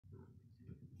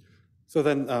So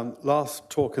then, last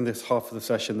talk in this half of the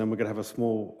session, then we're going to have a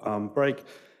small break,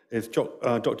 is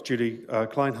Dr. Julie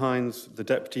Kleinhenz, the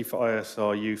Deputy for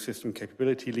ISRU System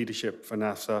Capability Leadership for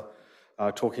NASA,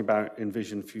 talking about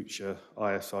Envisioned Future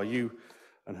ISRU.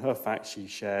 And her fact she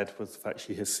shared was the fact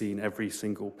she has seen every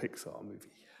single Pixar movie.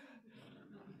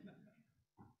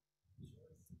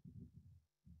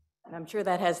 And I'm sure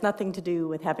that has nothing to do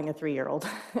with having a 3-year-old.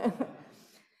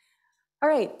 All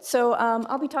right, so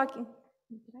I'll be talking.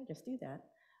 Did I just do that?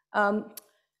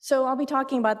 So I'll be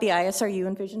talking about the ISRU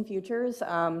Envisioned Futures.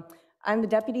 I'm the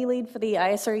deputy lead for the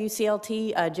ISRU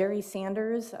CLT. Jerry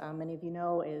Sanders, many of you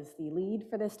know, is the lead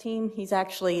for this team. He's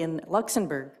actually in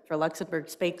Luxembourg for Luxembourg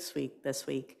Space Week this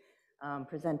week,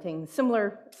 presenting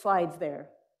similar slides there.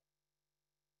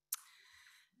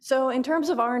 So in terms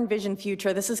of our envisioned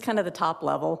future, this is kind of the top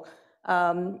level.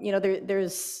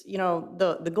 There's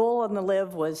the goal on the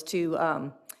LIV was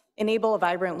to enable a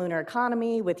vibrant lunar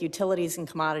economy with utilities and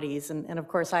commodities, and of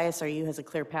course ISRU has a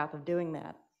clear path of doing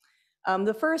that.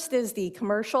 The first is the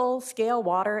commercial scale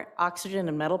water, oxygen,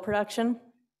 and metal production.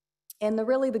 And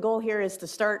the goal here is to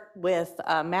start with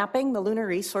mapping the lunar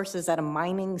resources at a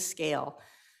mining scale,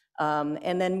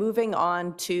 and then moving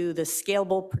on to the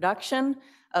scalable production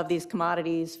of these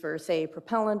commodities for, say,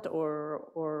 propellant or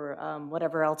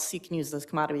whatever else you can use those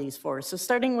commodities for. So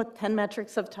starting with 10 metric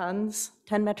tons,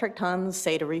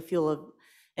 say, to refuel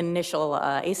an initial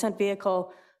ascent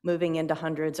vehicle, moving into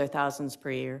hundreds or thousands per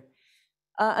year.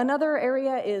 Another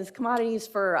area is commodities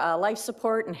for life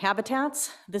support and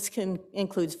habitats. This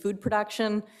includes food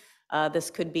production. This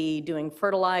could be doing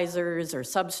fertilizers or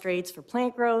substrates for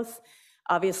plant growth.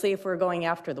 Obviously, if we're going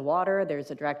after the water,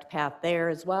 there's a direct path there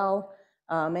as well.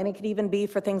 And it could even be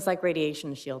for things like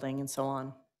radiation shielding and so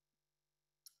on.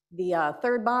 The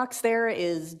third box there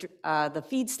is the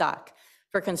feedstock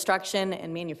for construction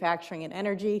and manufacturing and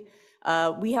energy.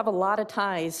 We have a lot of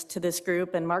ties to this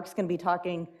group, and Mark's going to be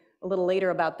talking a little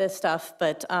later about this stuff,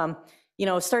 but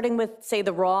starting with, say,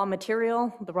 the raw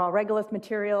regolith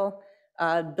material,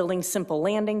 building simple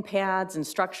landing pads and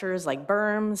structures like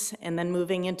berms, and then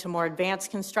moving into more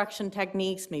advanced construction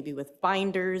techniques, maybe with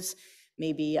binders,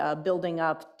 maybe building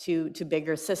up to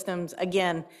bigger systems.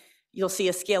 Again, you'll see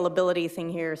a scalability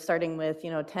thing here, starting with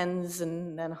tens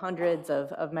and then hundreds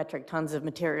of metric tons of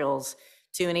materials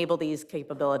to enable these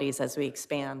capabilities as we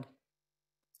expand.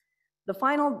 The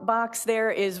final box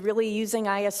there is really using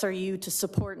ISRU to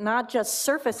support not just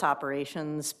surface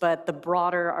operations, but the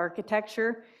broader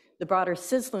architecture, the broader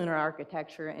cislunar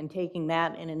architecture, and taking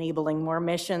that and enabling more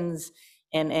missions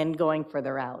and going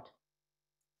further out.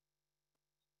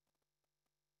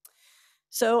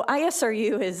 So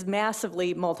ISRU is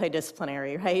massively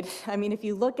multidisciplinary, right? I mean, if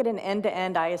you look at an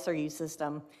end-to-end ISRU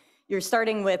system, you're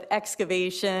starting with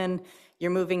excavation, you're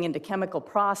moving into chemical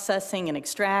processing and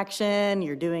extraction,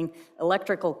 you're doing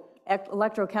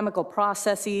electrochemical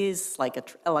processes like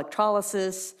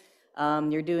electrolysis,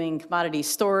 you're doing commodity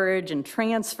storage and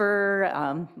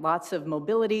transfer, lots of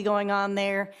mobility going on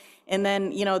there. And then,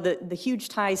 the huge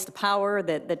ties to power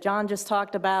that John just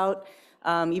talked about,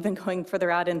 even going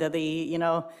further out into the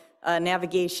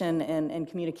navigation and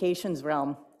communications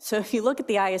realm. So if you look at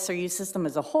the ISRU system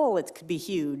as a whole, it could be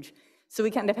huge. So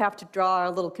we kind of have to draw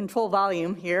our little control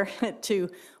volume here to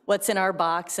what's in our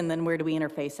box and then where do we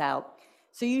interface out.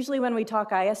 So usually when we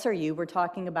talk ISRU, we're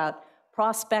talking about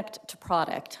prospect to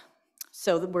product.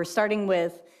 So we're starting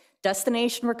with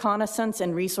destination reconnaissance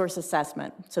and resource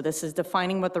assessment. So this is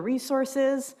defining what the resource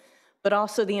is, but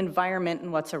also the environment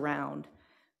and what's around.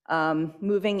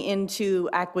 Moving into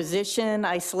acquisition,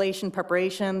 isolation,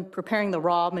 preparation, preparing the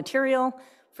raw material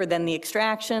for then the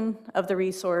extraction of the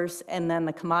resource and then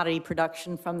the commodity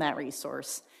production from that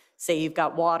resource. Say you've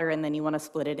got water and then you want to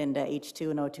split it into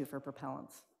H2 and O2 for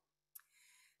propellants.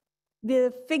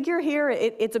 The figure here,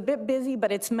 it's a bit busy,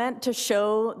 but it's meant to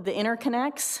show the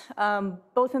interconnects,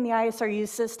 both in the ISRU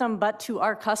system, but to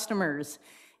our customers.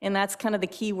 And that's kind of the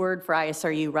key word for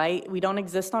ISRU, right? We don't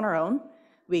exist on our own.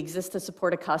 We exist to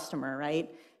support a customer, right?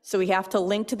 So we have to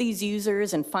link to these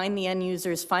users and find the end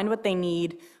users, find what they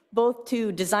need, both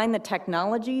to design the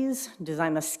technologies,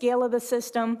 design the scale of the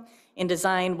system, and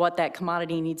design what that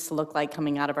commodity needs to look like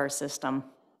coming out of our system.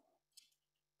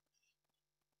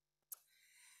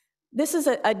 This is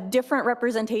a different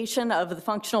representation of the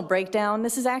functional breakdown.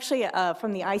 This is actually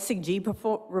from the ISIG-G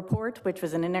report, which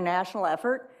was an international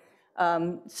effort.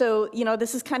 So,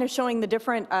 this is kind of showing the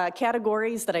different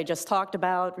categories that I just talked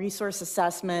about: resource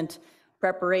assessment,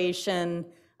 preparation,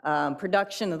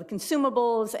 production of the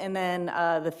consumables, and then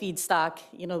the feedstock,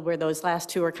 where those last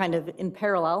two are kind of in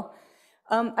parallel.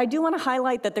 I do want to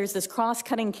highlight that there's this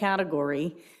cross-cutting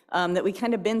category that we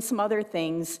kind of bin some other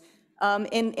things.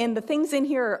 And the things in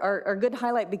here are good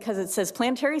highlight because it says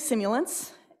planetary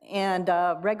simulants and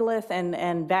regolith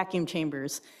and vacuum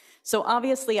chambers. So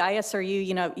obviously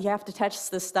ISRU, you have to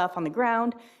test this stuff on the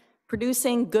ground.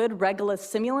 Producing good regolith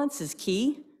simulants is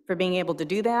key for being able to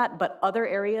do that, but other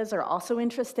areas are also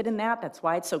interested in that. That's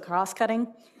why it's so cross-cutting,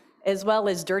 as well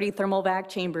as dirty thermal vac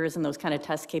chambers and those kind of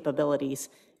test capabilities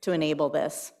to enable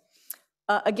this.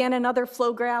 Again, another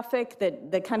flow graphic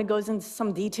that kind of goes into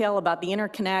some detail about the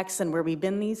interconnects and where we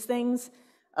bin these things.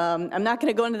 I'm not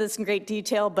going to go into this in great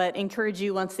detail, but encourage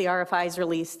you, once the RFI is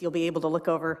released, you'll be able to look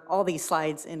over all these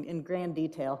slides in grand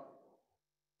detail.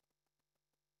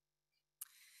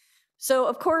 So,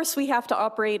 of course, we have to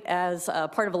operate as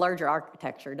part of a larger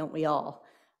architecture, don't we all?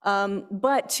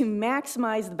 But to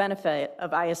maximize the benefit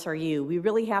of ISRU, we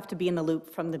really have to be in the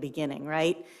loop from the beginning,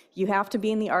 right? You have to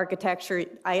be in the architecture.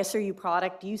 ISRU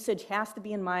product usage has to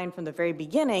be in mind from the very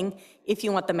beginning if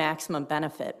you want the maximum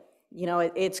benefit.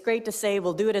 It's great to say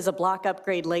we'll do it as a block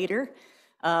upgrade later.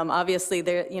 Obviously,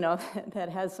 that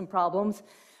has some problems.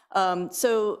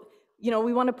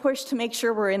 We want to push to make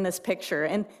sure we're in this picture.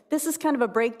 And this is kind of a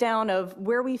breakdown of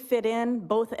where we fit in,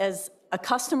 both as a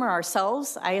customer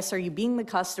ourselves, ISRU being the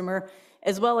customer,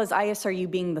 as well as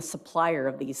ISRU being the supplier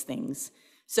of these things.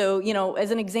 So,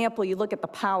 as an example, you look at the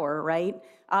power, right?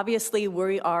 Obviously,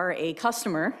 we are a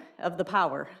customer of the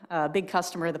power, a big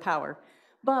customer of the power.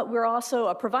 But we're also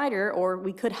a provider, or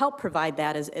we could help provide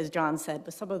that, as John said,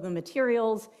 with some of the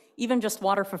materials, even just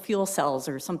water for fuel cells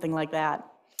or something like that.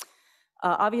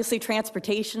 Obviously,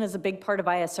 transportation is a big part of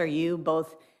ISRU,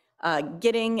 both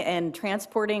getting and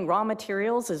transporting raw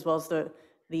materials as well as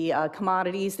the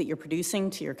commodities that you're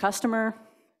producing to your customer.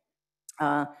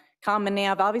 Common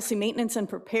nav, obviously maintenance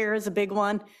and repair is a big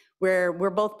one, where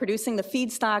we're both producing the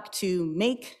feedstock to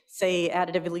make, say,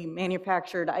 additively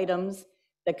manufactured items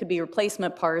that could be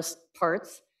replacement parts,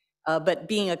 but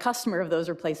being a customer of those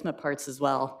replacement parts as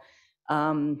well.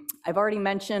 I've already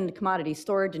mentioned commodity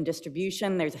storage and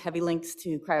distribution. There's heavy links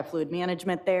to cryofluid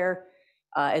management there,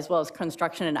 as well as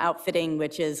construction and outfitting,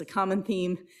 which is a common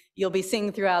theme you'll be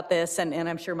seeing throughout this, and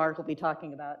I'm sure Mark will be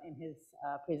talking about in his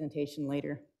presentation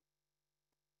later.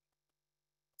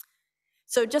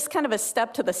 So just kind of a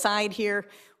step to the side here.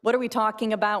 What are we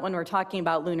talking about when we're talking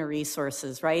about lunar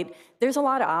resources, right? There's a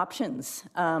lot of options,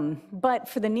 but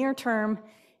for the near term,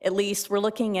 at least, we're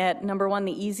looking at, number one,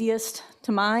 the easiest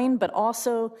to mine, but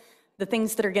also the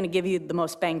things that are going to give you the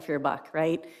most bang for your buck,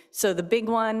 right? So the big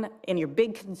one, and your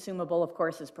big consumable, of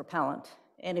course, is propellant.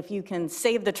 And if you can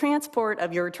save the transport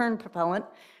of your return propellant,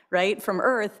 right, from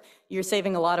Earth, you're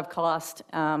saving a lot of cost,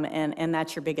 and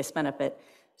that's your biggest benefit.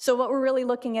 So what we're really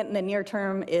looking at in the near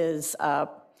term is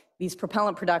these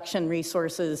propellant production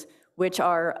resources, which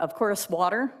are, of course,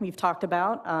 water, we've talked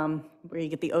about, where you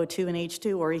get the O2 and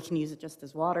H2, or you can use it just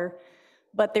as water.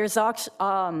 But there's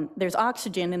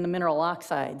oxygen in the mineral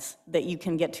oxides that you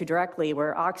can get to directly,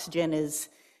 where oxygen is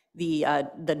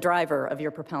the driver of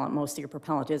your propellant. Most of your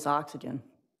propellant is oxygen.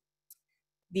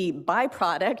 The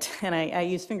byproduct, and I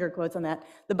use finger quotes on that,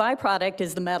 the byproduct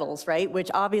is the metals, right, which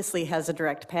obviously has a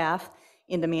direct path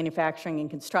into manufacturing and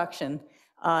construction,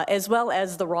 as well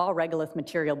as the raw regolith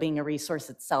material being a resource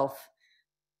itself.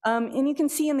 And you can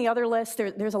see in the other list,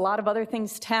 there's a lot of other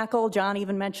things to tackle. John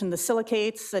even mentioned the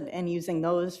silicates and using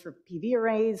those for PV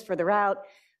arrays further out,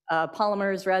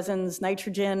 polymers, resins,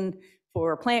 nitrogen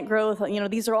for plant growth.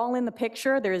 These are all in the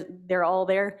picture. They're all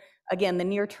there. Again, the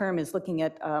near term is looking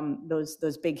at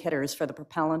those big hitters for the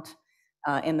propellant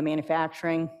and the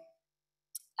manufacturing.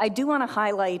 I do want to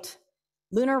highlight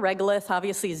lunar regolith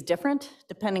obviously is different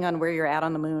depending on where you're at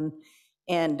on the moon.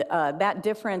 And that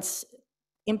difference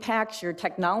impacts your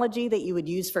technology that you would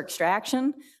use for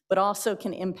extraction, but also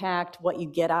can impact what you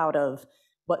get out of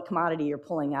what commodity you're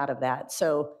pulling out of that.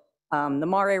 So the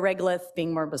Mare regolith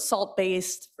being more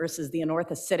basalt-based versus the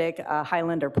anorthositic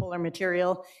highland or polar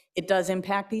material, it does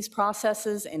impact these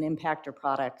processes and impact your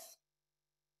products.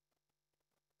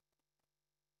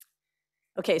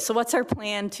 Okay, so what's our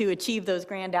plan to achieve those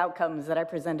grand outcomes that I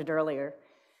presented earlier?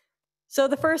 So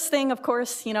the first thing, of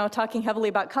course, talking heavily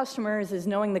about customers is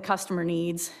knowing the customer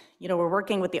needs. We're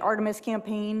working with the Artemis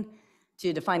campaign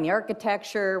to define the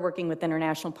architecture, working with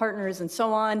international partners and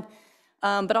so on,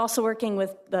 but also working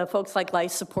with the folks like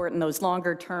life support and those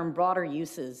longer term, broader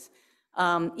uses.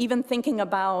 Even thinking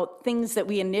about things that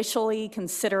we initially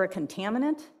consider a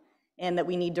contaminant and that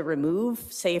we need to remove,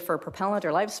 say for propellant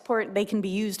or life support, they can be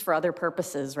used for other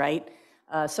purposes, right?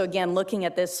 So again, looking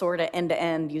at this sort of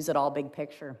end-to-end, use it all big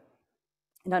picture,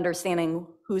 and understanding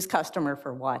who's customer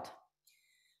for what.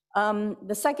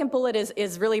 The second bullet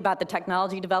is really about the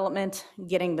technology development,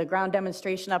 getting the ground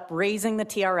demonstration up, raising the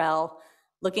TRL,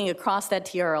 looking across that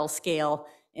TRL scale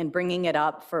and bringing it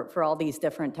up for all these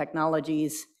different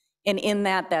technologies. And in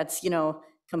that, that's,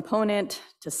 component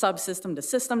to subsystem to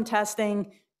system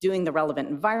testing, doing the relevant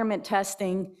environment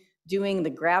testing, doing the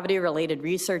gravity-related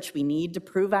research we need to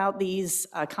prove out these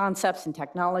concepts and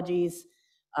technologies,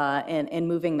 and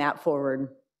moving that forward.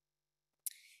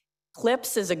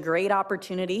 CLIPS is a great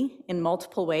opportunity in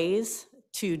multiple ways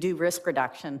to do risk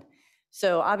reduction.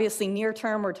 So obviously near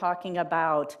term, we're talking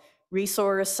about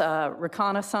resource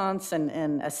reconnaissance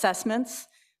and assessments,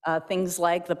 things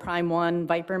like the Prime 1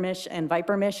 Viper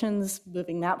missions,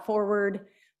 moving that forward,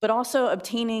 but also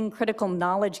obtaining critical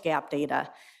knowledge gap data.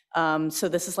 So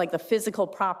this is like the physical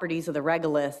properties of the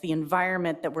regolith, the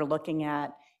environment that we're looking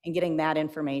at, and getting that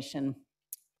information.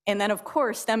 And then of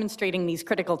course, demonstrating these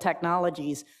critical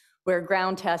technologies where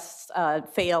ground tests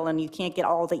fail and you can't get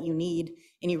all that you need,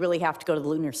 and you really have to go to the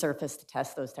lunar surface to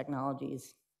test those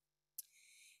technologies.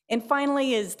 And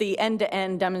finally is the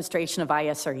end-to-end demonstration of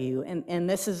ISRU. And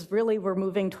this is really, we're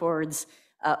moving towards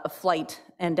a flight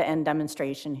end-to-end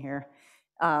demonstration here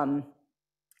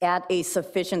at a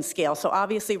sufficient scale. So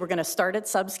obviously we're gonna start at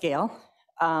subscale,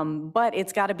 but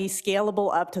it's gotta be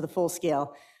scalable up to the full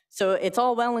scale. So it's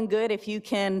all well and good if you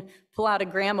can pull out a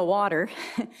gram of water,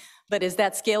 but is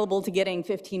that scalable to getting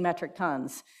 15 metric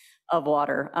tons of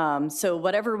water? So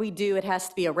whatever we do, it has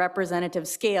to be a representative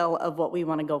scale of what we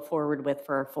want to go forward with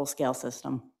for our full scale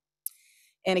system.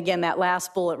 And again, that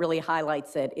last bullet really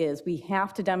highlights it, is we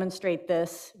have to demonstrate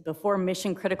this before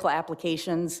mission critical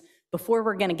applications, before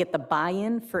we're going to get the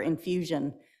buy-in for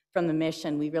infusion from the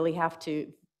mission. We really have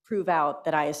to prove out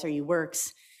that ISRU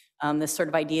works. This sort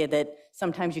of idea that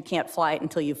sometimes you can't fly it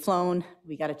until you've flown.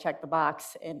 We got to check the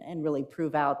box and really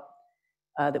prove out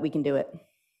that we can do it.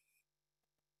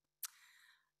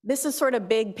 This is sort of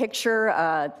big picture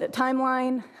the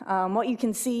timeline. What you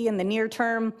can see in the near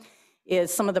term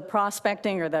is some of the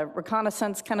prospecting or the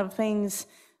reconnaissance kind of things.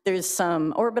 There's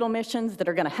some orbital missions that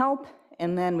are going to help,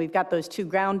 and then we've got those 2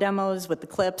 ground demos with the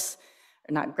CLIPS,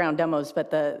 or not ground demos,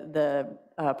 but the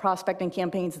prospecting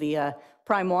campaigns, the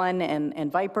Prime 1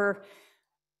 and Viper.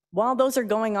 While those are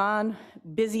going on,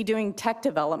 busy doing tech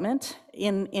development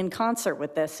in concert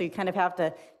with this. So you kind of have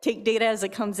to take data as it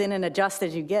comes in and adjust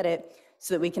as you get it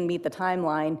so that we can meet the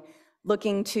timeline.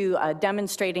 Looking to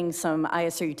demonstrating some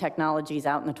ISRU technologies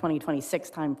out in the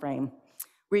 2026 timeframe,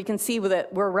 where you can see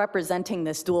that we're representing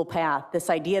this dual path, this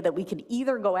idea that we could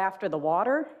either go after the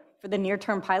water for the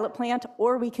near-term pilot plant,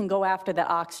 or we can go after the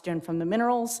oxygen from the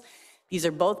minerals. These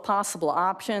are both possible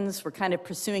options. We're kind of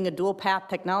pursuing a dual path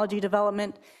technology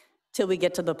development till we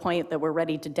get to the point that we're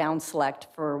ready to down select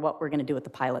for what we're gonna do at the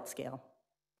pilot scale.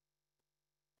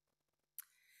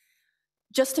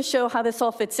 Just to show how this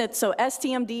all fits in, so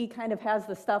STMD kind of has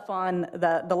the stuff on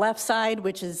the left side,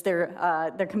 which is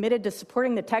they're committed to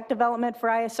supporting the tech development for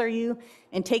ISRU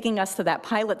and taking us to that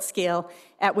pilot scale,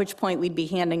 at which point we'd be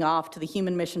handing off to the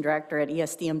Human Mission Directorate,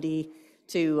 STMD,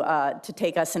 to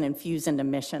take us and infuse into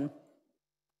mission.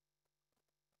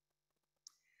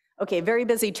 Okay, very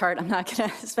busy chart. I'm not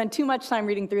gonna spend too much time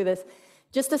reading through this.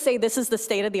 Just to say this is the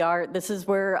state of the art. This is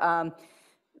where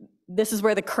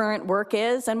the current work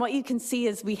is. And what you can see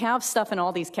is we have stuff in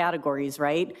all these categories,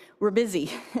 right? We're busy.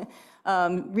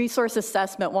 Resource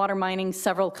assessment, water mining,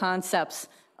 several concepts,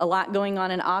 a lot going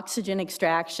on in oxygen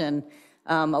extraction.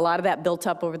 A lot of that built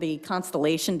up over the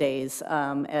Constellation days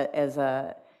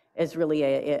as really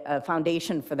a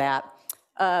foundation for that.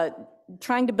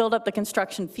 Trying to build up the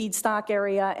construction feedstock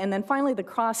area. And then finally, the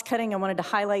cross-cutting I wanted to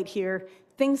highlight here,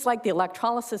 things like the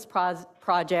electrolysis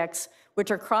projects, which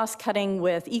are cross-cutting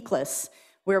with ECLIS,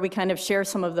 where we kind of share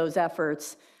some of those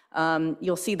efforts.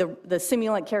 You'll see the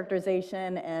simulant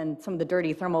characterization and some of the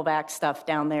dirty thermal vac stuff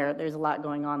down there. There's a lot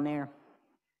going on there.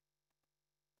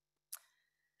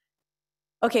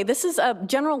 Okay, this is a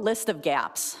general list of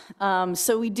gaps.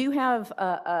 So we do have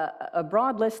a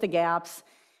broad list of gaps.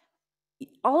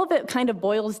 All of it kind of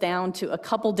boils down to a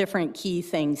couple different key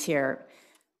things here.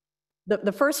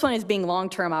 The first one is being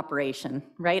long-term operation,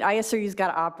 right? ISRU's got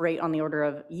to operate on the order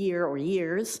of year or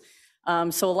years.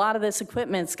 So a lot of this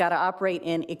equipment's got to operate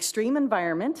in extreme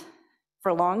environment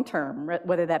for long-term,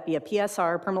 whether that be a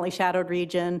PSR, permanently shadowed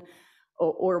region,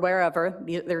 or wherever,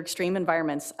 they're extreme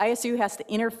environments. ISRU has to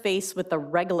interface with the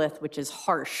regolith, which is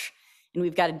harsh, and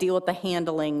we've got to deal with the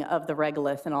handling of the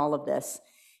regolith and all of this.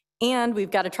 And we've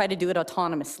got to try to do it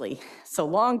autonomously. So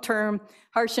long-term,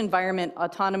 harsh environment,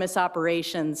 autonomous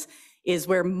operations is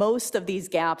where most of these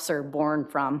gaps are born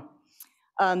from.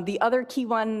 The other key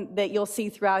one that you'll see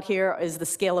throughout here is the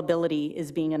scalability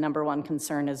is being a #1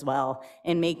 concern as well,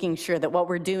 and making sure that what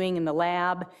we're doing in the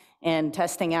lab and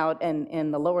testing out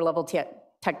in the lower level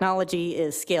technology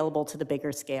is scalable to the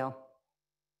bigger scale.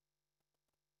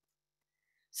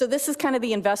 So this is kind of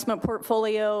the investment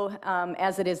portfolio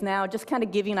as it is now, just kind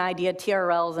of give you an idea,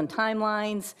 TRLs and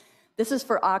timelines. This is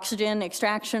for oxygen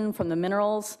extraction from the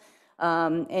minerals.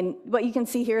 And what you can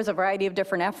see here is a variety of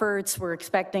different efforts. We're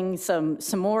expecting some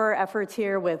more efforts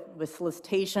here with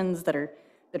solicitations that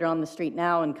are on the street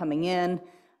now and coming in.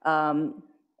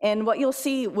 And what you'll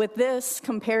see with this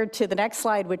compared to the next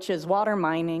slide, which is water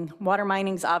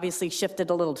mining's obviously shifted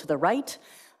a little to the right,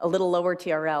 a little lower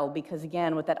TRL, because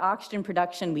again, with that oxygen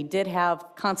production, we did have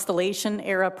Constellation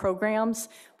era programs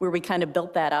where we kind of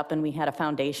built that up and we had a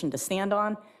foundation to stand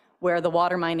on, where the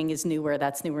water mining is newer,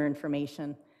 that's newer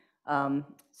information.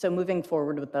 So moving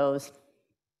forward with those.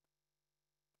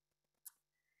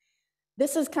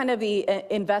 This is kind of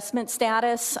the investment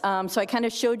status. So I kind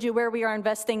of showed you where we are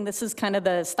investing. This is kind of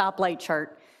the stoplight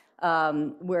chart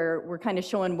where we're kind of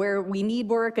showing where we need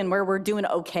work and where we're doing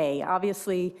okay.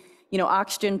 Obviously, you know,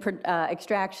 oxygen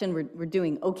extraction, we're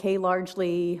doing okay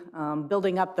largely.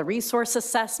 Building up the resource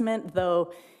assessment,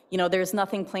 though, you know, there's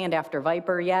nothing planned after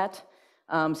Viper yet.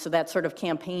 So that sort of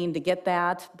campaign to get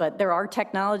that. But there are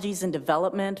technologies in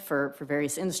development for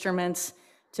various instruments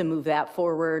to move that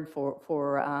forward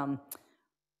for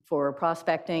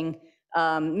prospecting.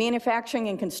 Manufacturing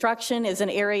and construction is an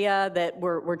area that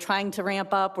we're trying to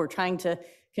ramp up. We're trying to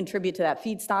contribute to that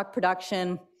feedstock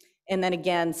production. And then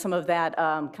again, some of that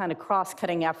kind of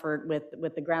cross-cutting effort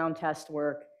with the ground test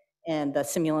work and the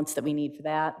simulants that we need for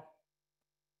that.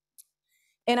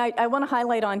 And I want to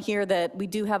highlight on here that we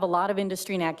do have a lot of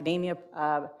industry and academia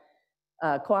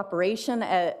cooperation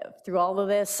through all of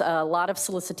this, a lot of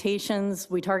solicitations.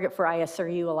 We target for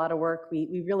ISRU a lot of work.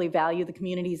 We really value the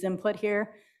community's input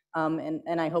here,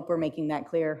 and I hope we're making that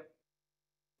clear.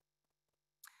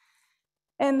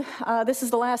 And this is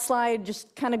the last slide,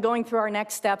 just kind of going through our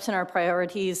next steps and our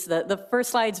priorities. The first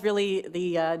slide's really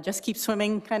the just keep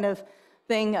swimming kind of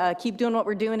thing. Keep doing what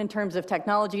we're doing in terms of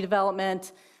technology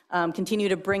development, continue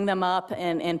to bring them up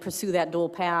and pursue that dual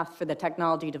path for the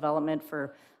technology development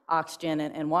for oxygen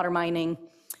and water mining.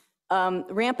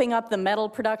 Ramping up the metal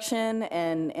production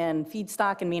and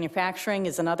feedstock and manufacturing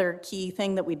is another key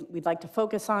thing that we'd like to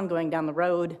focus on going down the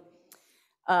road.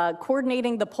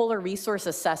 Coordinating the polar resource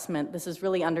assessment. This is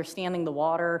really understanding the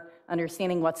water,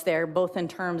 understanding what's there, both in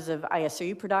terms of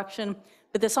ISRU production,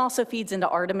 but this also feeds into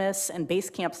Artemis and base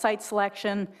camp site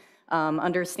selection,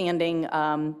 understanding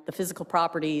the physical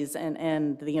properties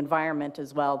and the environment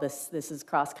as well. This is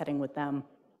cross-cutting with them.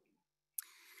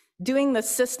 Doing the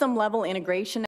system level integration